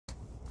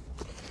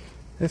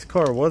This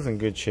car was in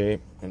good shape.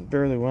 It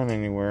barely went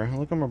anywhere.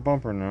 Look at my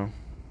bumper now.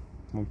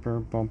 Bumper,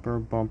 bumper,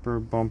 bumper,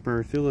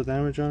 bumper. See all the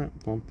damage on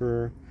it?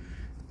 Bumper,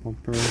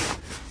 bumper,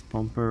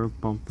 bumper,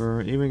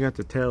 bumper. Even got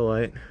the tail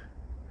light.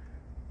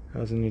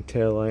 How's a new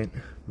tail light?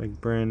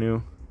 Like brand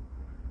new.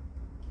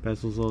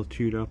 Bezel's all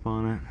chewed up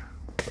on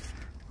it.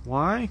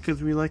 Why?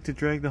 Because we like to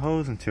drag the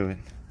hose into it.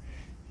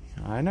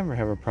 I never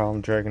have a problem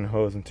dragging the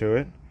hose into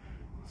it.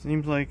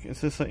 Seems like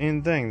it's just an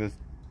in thing. Just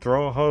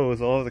throw a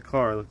hose all over the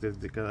car. Look,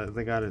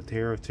 they got it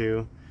here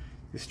too.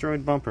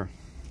 Destroyed bumper.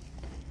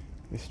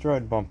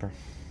 Destroyed bumper.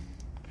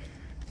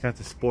 Got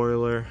the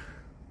spoiler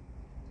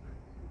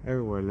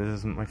everywhere. This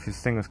isn't like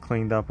this thing was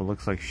cleaned up. It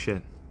looks like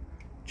shit.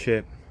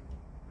 Chip.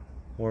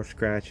 More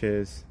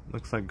scratches.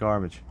 Looks like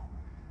garbage.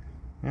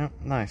 Yep,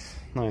 nice.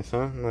 Nice,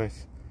 huh?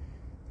 Nice.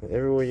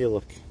 Everywhere you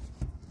look.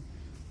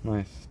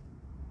 Nice.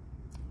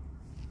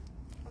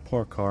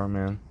 Poor car,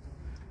 man.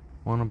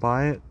 Want to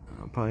buy it?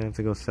 I'll probably have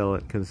to go sell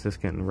it because it's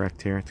just getting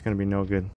wrecked here. It's going to be no good.